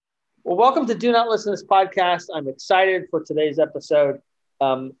Well, welcome to Do Not Listen to This podcast. I'm excited for today's episode.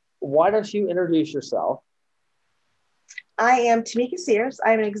 Why don't you introduce yourself? I am Tamika Sears.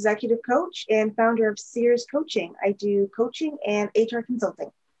 I'm an executive coach and founder of Sears Coaching. I do coaching and HR consulting.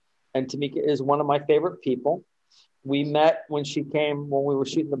 And Tamika is one of my favorite people. We met when she came when we were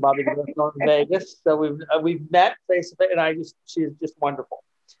shooting the Bobby DeVito in Vegas. So we've met face to face, and she's just wonderful.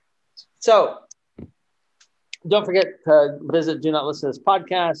 So don't forget to visit Do Not Listen to This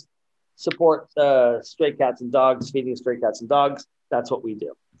podcast. Support stray cats and dogs, feeding stray cats and dogs. That's what we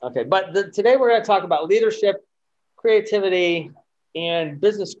do. Okay, but today we're going to talk about leadership, creativity, and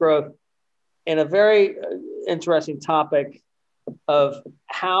business growth in a very interesting topic of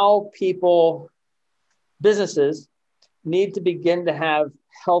how businesses need to begin to have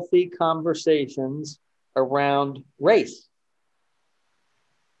healthy conversations around race.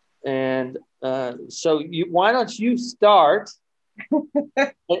 And so why don't you start?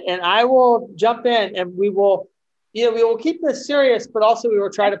 And I will jump in, and we will keep this serious, but also we will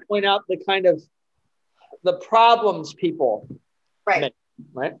try to point out the problems people make,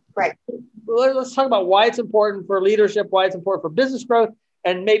 right? Let's talk about why it's important for leadership, why it's important for business growth,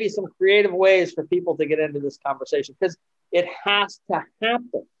 and maybe some creative ways for people to get into this conversation, because it has to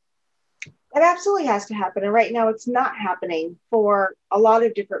happen. It absolutely has to happen. And right now it's not happening for a lot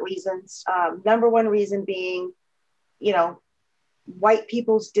of different reasons. Number one reason being, white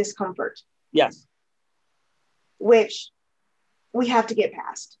people's discomfort. Yes. Which we have to get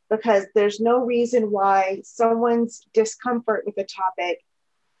past, because there's no reason why someone's discomfort with a topic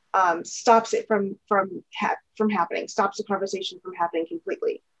stops it from happening, stops the conversation from happening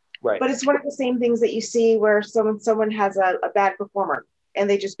completely. Right. But it's one of the same things that you see where someone has a bad performer and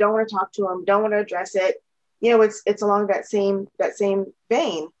they just don't want to talk to them, don't want to address it. It's along that same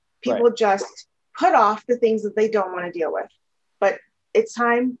vein. People just put off the things that they don't want to deal with. But it's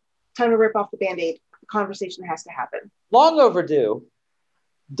time to rip off the Band-Aid. The conversation has to happen. Long overdue.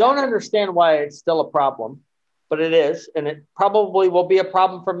 Don't understand why it's still a problem, but it is, and it probably will be a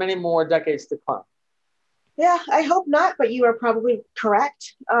problem for many more decades to come. Yeah, I hope not, but you are probably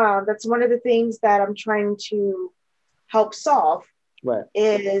correct. That's one of the things that I'm trying to help solve. Right.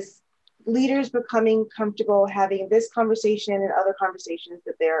 Is leaders becoming comfortable having this conversation and other conversations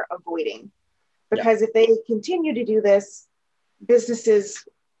that they're avoiding. Because if they continue to do this, businesses,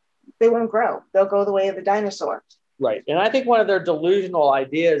 they won't grow. They'll go the way of the dinosaur. Right. And I think one of their delusional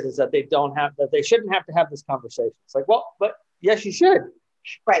ideas is that they shouldn't have to have this conversation. It's like, well, but yes, you should.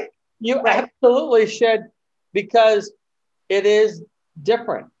 Right. You absolutely should, because it is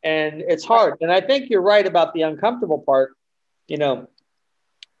different and it's hard. And I think you're right about the uncomfortable part. I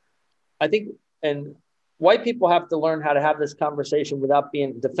think, and white people have to learn how to have this conversation without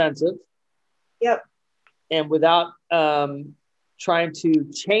being defensive. Yep. And without trying to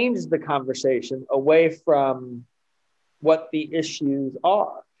change the conversation away from what the issues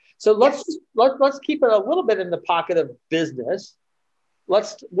are. So let's keep it a little bit in the pocket of business.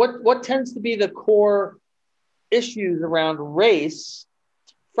 What tends to be the core issues around race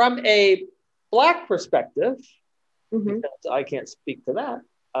from a Black perspective? Mm-hmm. I can't speak to that.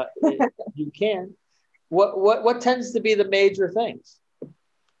 You can. What tends to be the major things?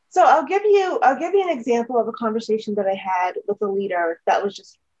 So I'll give you an example of a conversation that I had with a leader that was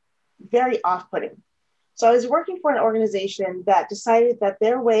just very off-putting. So I was working for an organization that decided that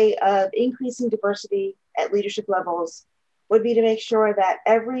their way of increasing diversity at leadership levels would be to make sure that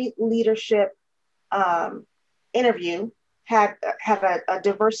every leadership interview had a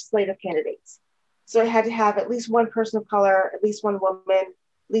diverse slate of candidates. So it had to have at least one person of color, at least one woman,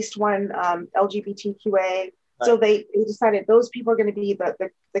 at least one LGBTQA. Right. So they decided those people are going to be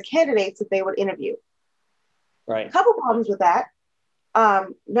the candidates that they would interview. Right. A couple problems with that.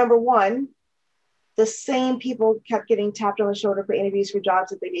 Number one, the same people kept getting tapped on the shoulder for interviews for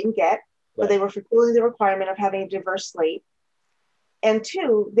jobs that they didn't get, but they were fulfilling the requirement of having a diverse slate. And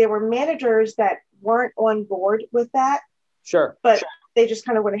two, there were managers that weren't on board with that. Sure. But they just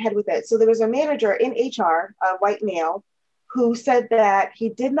kind of went ahead with it. So there was a manager in HR, a white male, who said that he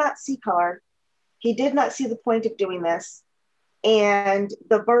did not see color. He did not see the point of doing this. And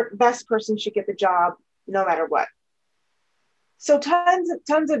the best person should get the job no matter what. So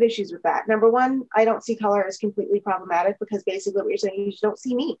tons of issues with that. Number one, I don't see color is completely problematic, because basically what you're saying is you don't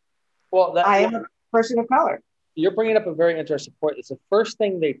see me. Well, I am a person of color. You're bringing up a very interesting point. It's the first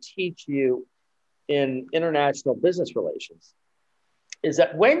thing they teach you in international business relations, is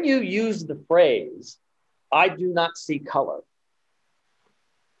that when you use the phrase, I do not see color,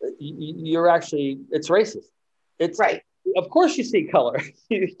 you're actually, it's racist. It's right. Of course you see color.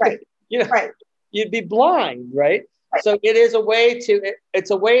 Right. Right. You'd be blind, right? So it is a way it's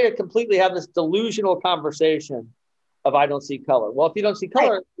a way to completely have this delusional conversation of I don't see color. Well, if you don't see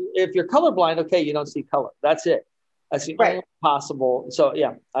color, if you're colorblind, okay, you don't see color. That's it. That's the only possible. So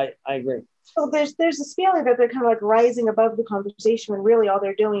yeah, I agree. So there's this feeling that they're kind of like rising above the conversation when really all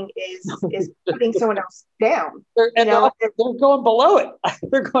they're doing is putting someone else down. They're going below it.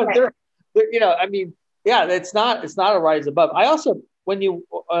 They're going, they're I mean, yeah, it's not a rise above. I also, when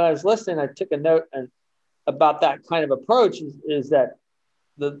I was listening, I took a note about that kind of approach is that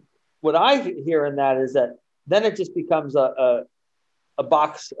what I hear in that is that then it just becomes a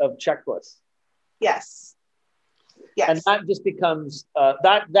box of checklists. Yes. Yes. And that just becomes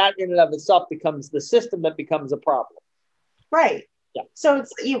that in and of itself becomes the system that becomes a problem. Right. Yeah. So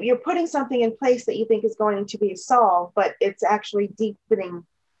it's you're putting something in place that you think is going to be solved, but it's actually deepening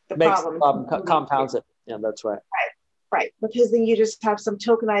the problem. Compounds it. Yeah, that's right. Right. Because then you just have some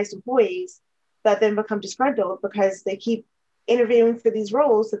tokenized employees that then become disgruntled because they keep interviewing for these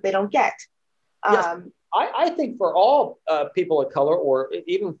roles that they don't get. Yes. I think for all people of color, or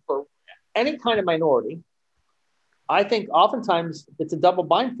even for any kind of minority, I think oftentimes it's a double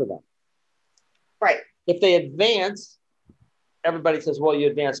bind for them. Right. If they advance, everybody says, well, you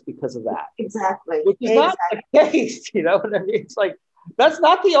advanced because of that. Exactly. Which is not the case, you know what I mean? It's like, that's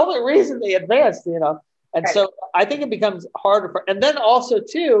not the only reason they advanced, you know? And so I think it becomes harder and then also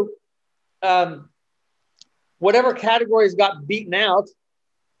too, whatever categories got beaten out,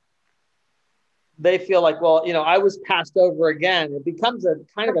 they feel like, well, you know, I was passed over again. It becomes a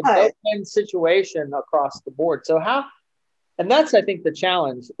kind of a no-win situation across the board. So and that's, I think, the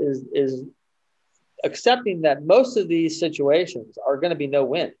challenge is accepting that most of these situations are going to be no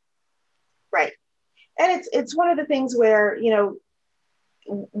win. Right. And it's one of the things where, you know,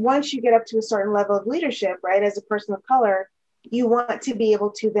 once you get up to a certain level of leadership, right, as a person of color, you want to be able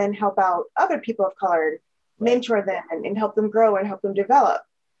to then help out other people of color, mentor them and help them grow and help them develop.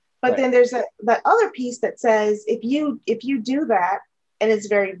 But then there's that other piece that says, if you do that and it's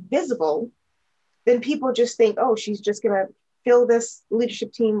very visible, then people just think, oh, she's just going to fill this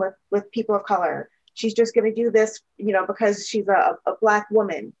leadership team with people of color. She's just going to do this, you know, because she's a Black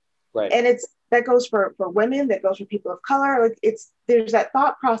woman. Right. And that goes for women, that goes for people of color. Like there's that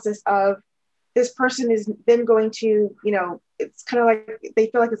thought process of this person is then going to, you know, it's kind of like they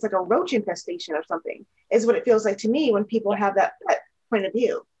feel like it's like a roach infestation or something is what it feels like to me when people have that point of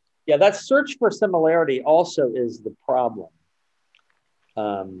view. Yeah, that search for similarity also is the problem,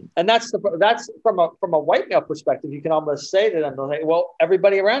 and that's from a white male perspective. You can almost say to them, "Well,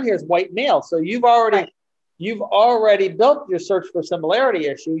 everybody around here is white male, so you've already built your search for similarity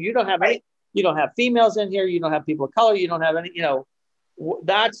issue. You don't have any, you don't have females in here, you don't have people of color, you don't have any. You know,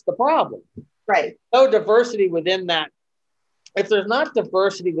 that's the problem. Right? No diversity within that. If there's not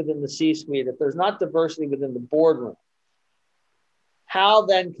diversity within the C-suite, if there's not diversity within the boardroom, how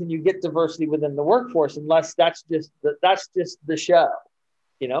then can you get diversity within the workforce unless that's just the show,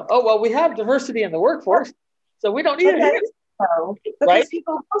 you know? Oh, well, we have diversity in the workforce, so we don't need it. Because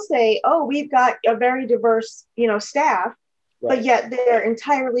people will say, oh, we've got a very diverse, you know, staff, but yet their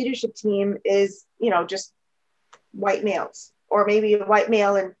entire leadership team is, you know, just white males, or maybe a white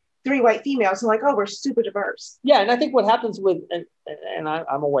male and 3 white females. And like, oh, we're super diverse. Yeah, and I think what happens with, and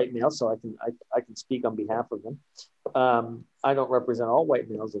I'm a white male, so I can speak on behalf of them. I don't represent all white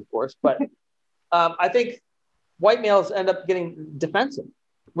males, of course, but I think white males end up getting defensive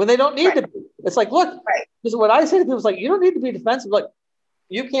when they don't need to be. It's like, look, this is what I say to people. It's like, you don't need to be defensive. Like,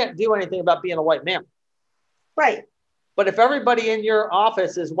 you can't do anything about being a white male. Right. But if everybody in your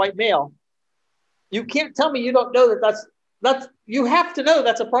office is white male, you can't tell me you don't know that's you have to know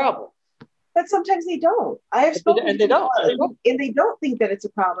that's a problem. But sometimes they don't. I have spoken and they don't. And they don't think that it's a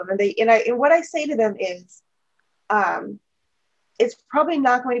problem. And what I say to them is, it's probably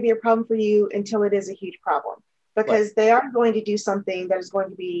not going to be a problem for you until it is a huge problem, because they are going to do something that is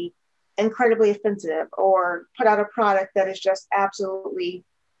going to be incredibly offensive or put out a product that is just absolutely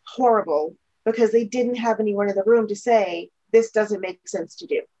horrible because they didn't have anyone in the room to say, this doesn't make sense to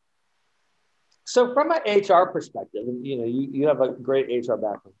do. So from an HR perspective, and you know, you have a great HR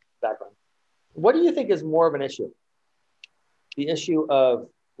background. What do you think is more of an issue? The issue of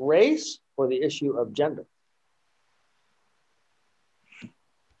race or the issue of gender?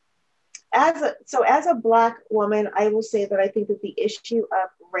 As a Black woman, I will say that I think that the issue of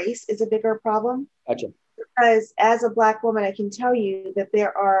race is a bigger problem. Gotcha. Because as a Black woman, I can tell you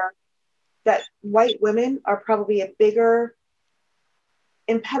that white women are probably a bigger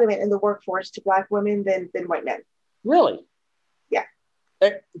impediment in the workforce to Black women than white men. Really? Yeah.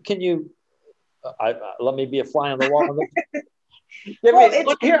 Can you let me be a fly on the wall?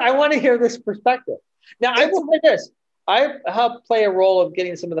 Look here, I want to hear this perspective. Now, I will say this. I helped play a role of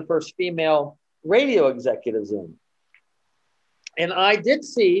getting some of the first female radio executives in. And I did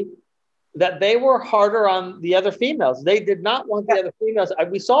see that they were harder on the other females. They did not want the other females.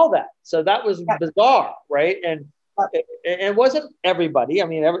 We saw that. So that was bizarre, right? And it wasn't everybody. I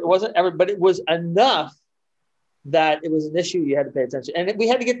mean, it wasn't everybody. It was enough that it was an issue you had to pay attention. And we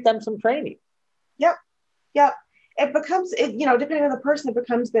had to get them some training. Yep. It becomes, depending on the person, it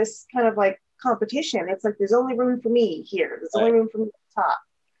becomes this kind of like competition. It's like, there's only room for me here. There's only room for me at the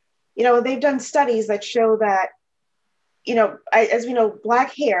top. They've done studies that show that, as we know,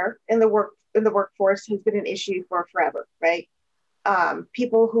 black hair in the workforce has been an issue for forever, right?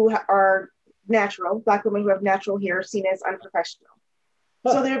 People who are natural, black women who have natural hair are seen as unprofessional.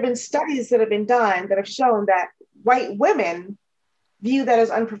 So there have been studies that have been done that have shown that white women view that as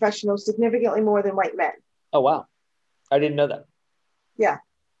unprofessional significantly more than white men. Oh, wow. I didn't know that. Yeah.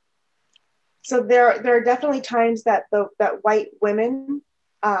 So there are definitely times that that white women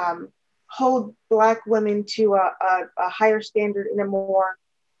hold black women to a higher standard and a more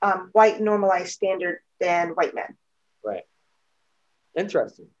white normalized standard than white men. Right.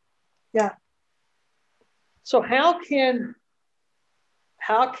 Interesting. Yeah. So how can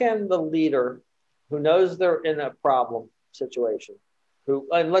the leader who knows they're in a problem situation,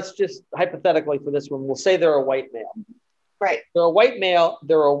 and let's just hypothetically for this one, we'll say they're a white male. Right. They're a white male.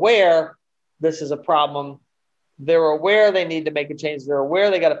 They're aware this is a problem. They're aware they need to make a change. They're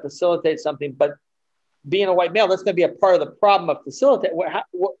aware they got to facilitate something. But being a white male, that's going to be a part of the problem of facilitate.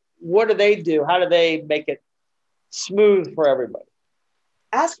 What do they do? How do they make it smooth for everybody?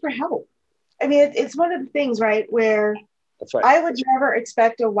 Ask for help. I mean, it's one of the things, right, where that's right. I would never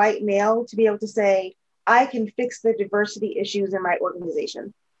expect a white male to be able to say, I can fix the diversity issues in my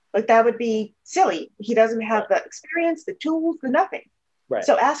organization. Like, that would be silly. He doesn't have the experience, the tools, the nothing. Right.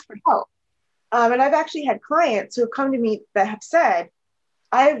 So ask for help. And I've actually had clients who have come to me that have said,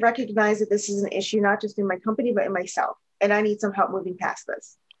 I recognize that this is an issue, not just in my company, but in myself. And I need some help moving past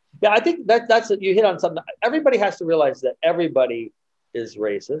this. Yeah, I think that's you hit on something. Everybody has to realize that everybody is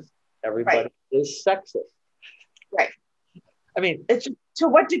racist. Everybody is sexist. Right. I mean, it's to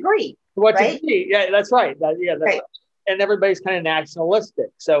what degree? To what degree? Yeah, that's right. That's right. And everybody's kind of nationalistic.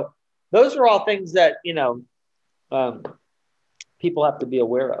 So those are all things that, people have to be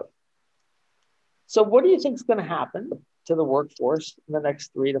aware of. So what do you think is going to happen to the workforce in the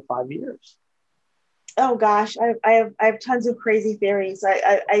next 3 to 5 years? Oh gosh, I have tons of crazy theories.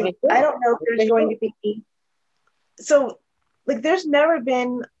 I don't know if there's going to be. So, like, there's never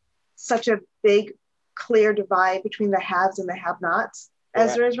been such a big, clear divide between the haves and the have-nots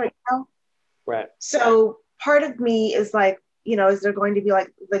as there is right now. Right. So part of me is like, is there going to be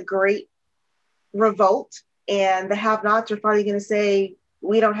like the great revolt, and the have-nots are finally going to say,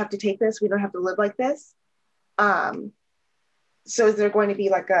 we don't have to take this, we don't have to live like this. So is there going to be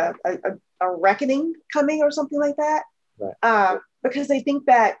like a reckoning coming or something like that? Right. Because I think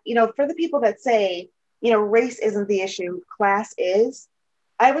that, for the people that say, race isn't the issue, class is,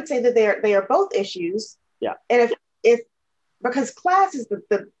 I would say that they are both issues. Yeah. And if because class is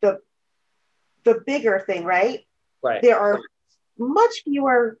the bigger thing, right? Right. There are much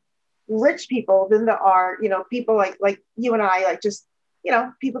fewer rich people than there are, people like you and I, like, just,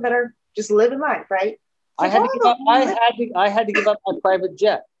 people that are just living life, right? So I had to give up my private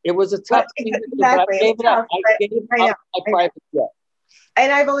jet. It was a tough thing. Exactly. I gave up my private jet.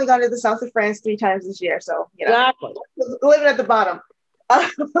 And I've only gone to the south of France 3 times this year, so exactly. Living at the bottom.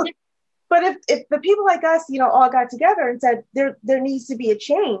 But if the people like us, all got together and said there needs to be a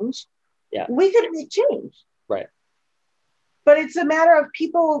change, we could make change. Right. But it's a matter of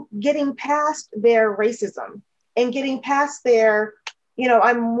people getting past their racism and getting past their,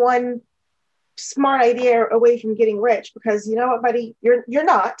 I'm one smart idea away from getting rich, because you know what, buddy, you're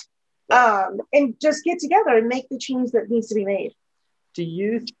not. Right. And just get together and make the change that needs to be made. Do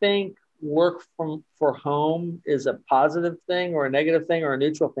you think work for home is a positive thing or a negative thing or a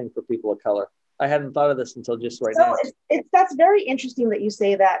neutral thing for people of color? I hadn't thought of this until just right now. That's very interesting that you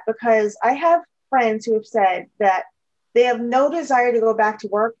say that, because I have friends who have said that they have no desire to go back to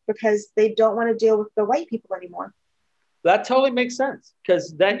work because they don't want to deal with the white people anymore. That totally makes sense,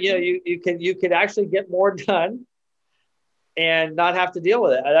 because then you could actually get more done and not have to deal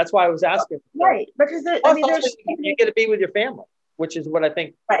with it. That's why I was asking. Right, because you get to be with your family, which is what I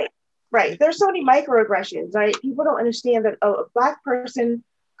think. Right. There's so many microaggressions, right? People don't understand that a Black person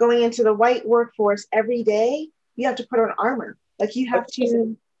going into the white workforce every day, you have to put on armor. Like, you have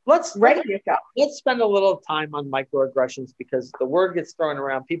to ready yourself. Let's spend a little time on microaggressions, because the word gets thrown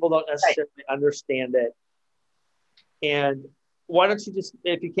around. People don't necessarily understand it. And why don't you just,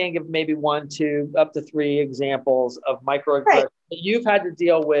 if you can't give maybe 1, 2, up to 3 examples of microaggressions Right. that you've had to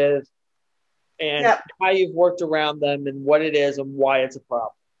deal with, and Yep. how you've worked around them, and what it is and why it's a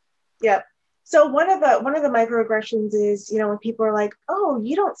problem. Yep. So one of the microaggressions is, you know, when people are like, "Oh,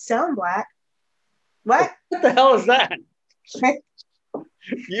 you don't sound Black." What? What the hell is that?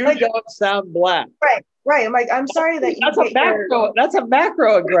 You Like, don't sound Black. right, right. I'm like, I'm sorry that you get That's a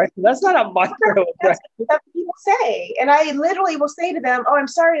macroaggression. That's not a microaggression. that's what people say. And I literally will say to them, "Oh, I'm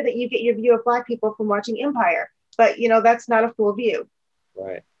sorry that you get your view of Black people from watching Empire, but you know, that's not a full view."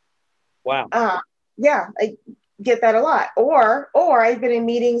 Right. Wow. Yeah, I get that a lot. Or I've been in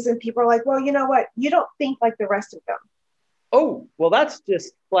meetings and people are like, "Well, you know what? You don't think like the rest of them." Oh, well, that's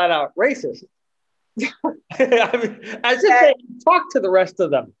just flat out racist. I mean, as if they talk to the rest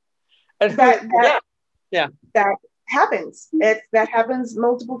of them. And that yeah, that happens. That happens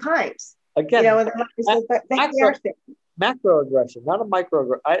multiple times. again, You know, and the thing. macroaggression, not a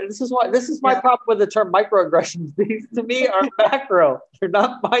microaggression. This is my problem with the term microaggressions. These to me are macro. They're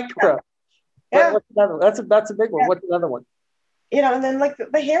not micro. Yeah. What's another one? That's a big one. Yeah. What's another one? You know, and then like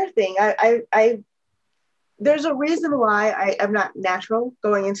the hair thing. I there's a reason why I'm not natural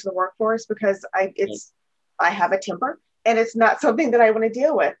going into the workforce, because I have a temper, and it's not something that I want to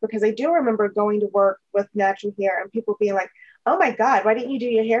deal with, because I do remember going to work with natural hair and people being like, "Oh my God, why didn't you do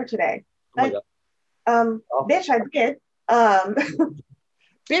your hair today?" Oh my God. Bitch, I did.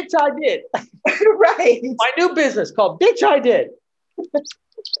 Bitch, I did. Right. My new business called Bitch, I did.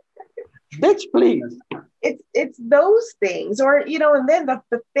 Bitch, please. It's those things, or you know, and then the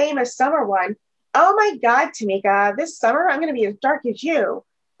famous summer one. "Oh my God, Tamika, this summer I'm going to be as dark as you."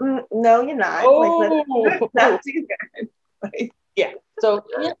 No, you're not. Oh, let's not do that. Like, yeah. So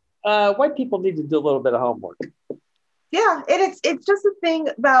white people need to do a little bit of homework. yeah, and it's just a thing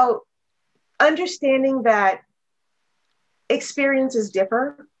about understanding that experiences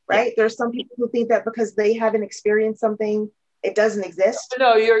differ, right? Yeah. There's some people who think that because they haven't experienced something, it doesn't exist.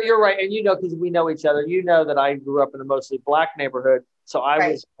 No, you're right, and because we know each other. You know that I grew up in a mostly Black neighborhood, so I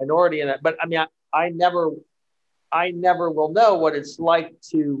was a minority in it. But I mean, I never will know what it's like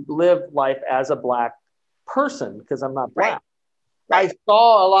to live life as a Black person, because I'm not Black. Right. I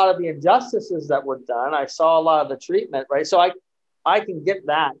saw a lot of the injustices that were done. I saw a lot of the treatment, right? So I can get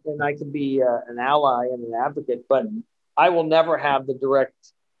that, and I can be an ally and an advocate, but I will never have the direct.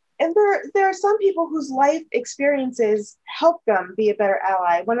 And there are some people whose life experiences help them be a better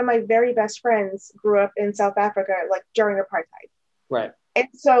ally. One of my very best friends grew up in South Africa, like during apartheid. Right. And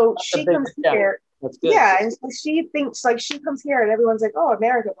so she comes here. That's good. Yeah. And so she thinks, like, she comes here and everyone's like, "Oh,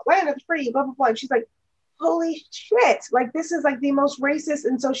 America, the land of the free, blah, blah, blah." And she's like, "Holy shit. Like, this is like the most racist."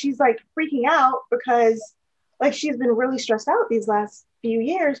 And so she's like freaking out because like she's been really stressed out these last few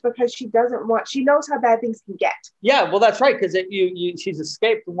years, because she knows how bad things can get. Yeah, well, that's right, because she's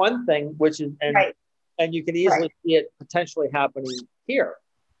escaped one thing, which is and you can easily see it potentially happening here.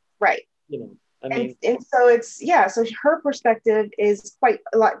 Right. You know, I mean, and so so her perspective is quite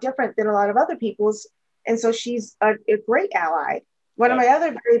a lot different than a lot of other people's, and so she's a great ally. One of my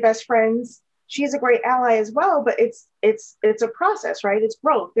other very best friends, she's a great ally as well, but it's a process, right? It's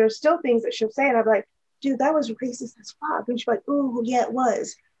growth. There's still things that she'll say, and I'm like, "Dude, that was racist as fuck." And she's like, "Ooh, yeah, it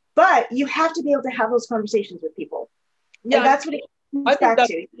was." But you have to be able to have those conversations with people. Yeah, and that's what it comes back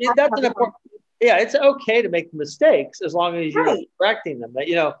to. That's an important. Yeah, it's okay to make mistakes as long as you're correcting them. That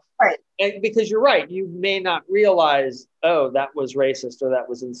right? And because you're right, you may not realize, oh, that was racist, or that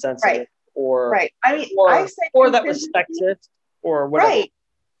was insensitive, or I mean, or that was sexist, or whatever. Right.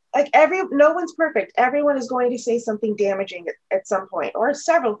 Like no one's perfect. Everyone is going to say something damaging at some point, or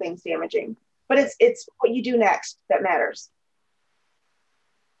several things damaging. But it's what you do next that matters.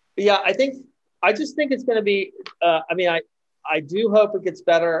 Yeah, I just think it's going to be. I mean, I do hope it gets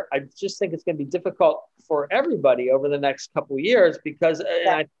better. I just think it's going to be difficult for everybody over the next couple of years, because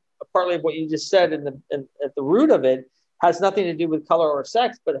partly what you just said at the root of it has nothing to do with color or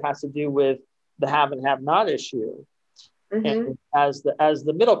sex, but it has to do with the have and have not issue. Mm-hmm. And as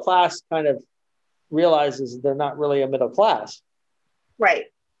the middle class kind of realizes they're not really a middle class, right?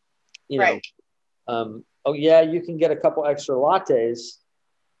 You know, oh yeah, you can get a couple extra lattes,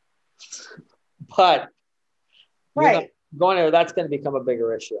 but that's going to become a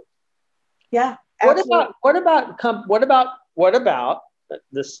bigger issue. Yeah. Absolutely. What about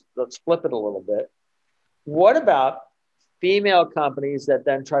this? Let's flip it a little bit. What about female companies that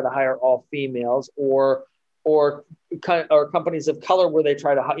then try to hire all females, or companies of color where they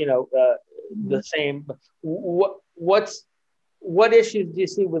try to the same? What issues do you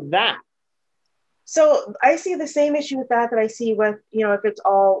see with that? So I see the same issue with that I see with, if it's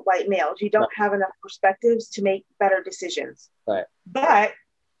all white males, you don't have enough perspectives to make better decisions. Right. But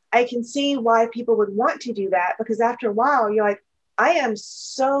I can see why people would want to do that, because after a while, you're like, I am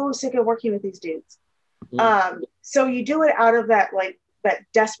so sick of working with these dudes. So you do it out of that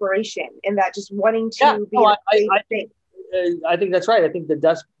desperation and that just wanting to be. I think that's right. I think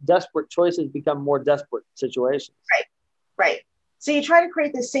the desperate choices become more desperate situations. Right. So you try to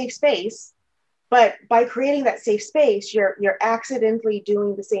create this safe space, but by creating that safe space, you're accidentally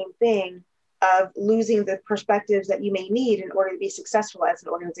doing the same thing of losing the perspectives that you may need in order to be successful as an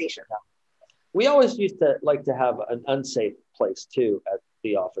organization. We always used to like to have an unsafe place too at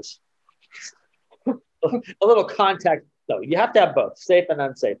the office. A little contact. No, you have to have both, safe and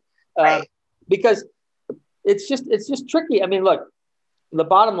unsafe, because it's just tricky. I mean, look, the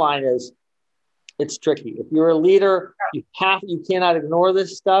bottom line is it's tricky. If you're a leader, you cannot ignore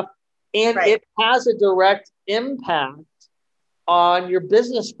this stuff, and it has a direct impact on your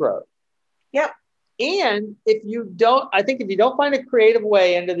business growth. Yep. And if you don't find a creative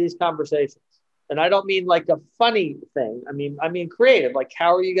way into these conversations, and I don't mean like a funny thing. I mean creative. Like,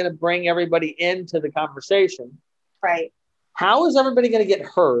 how are you going to bring everybody into the conversation? Right. How is everybody going to get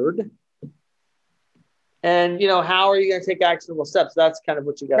heard? And, how are you going to take actionable steps? That's kind of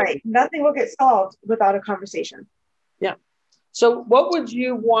what you got to do. Nothing will get solved without a conversation. Yeah. So what would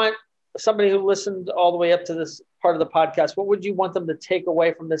you want somebody who listened all the way up to this part of the podcast, what would you want them to take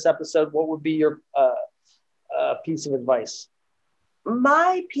away from this episode? What would be your piece of advice?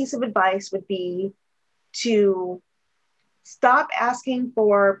 My piece of advice would be to stop asking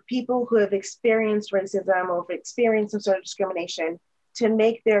for people who have experienced racism or have experienced some sort of discrimination to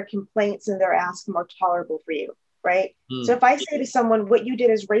make their complaints and their asks more tolerable for you, right? So if I say to someone, what you did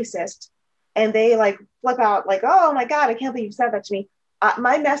is racist, and they like flip out like, oh my God, I can't believe you said that to me.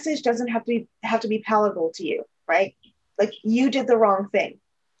 My message doesn't have to be palatable to you, right? Like, you did the wrong thing.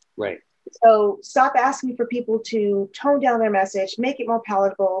 Right. So stop asking for people to tone down their message, make it more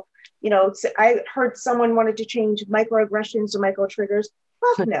palatable. I heard someone wanted to change microaggressions to micro triggers.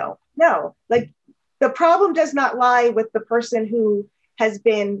 Fuck no. Like, the problem does not lie with the person who has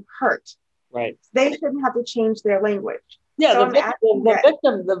been hurt. Right. They shouldn't have to change their language. Yeah, so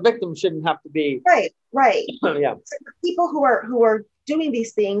the victim shouldn't have to be. Right. Yeah. So the people who are doing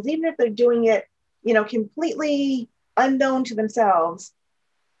these things, even if they're doing it, completely unknown to themselves,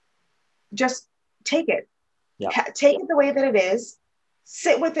 just take it. Yeah. Take it the way that it is.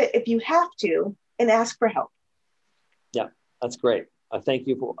 Sit with it if you have to, and ask for help. Yeah, that's great. Thank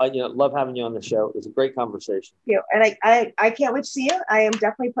you for love having you on the show. It was a great conversation. Yeah, and I can't wait to see you. I am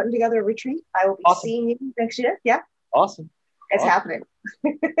definitely putting together a retreat. I will be seeing you next year. Yeah. Awesome. It's happening.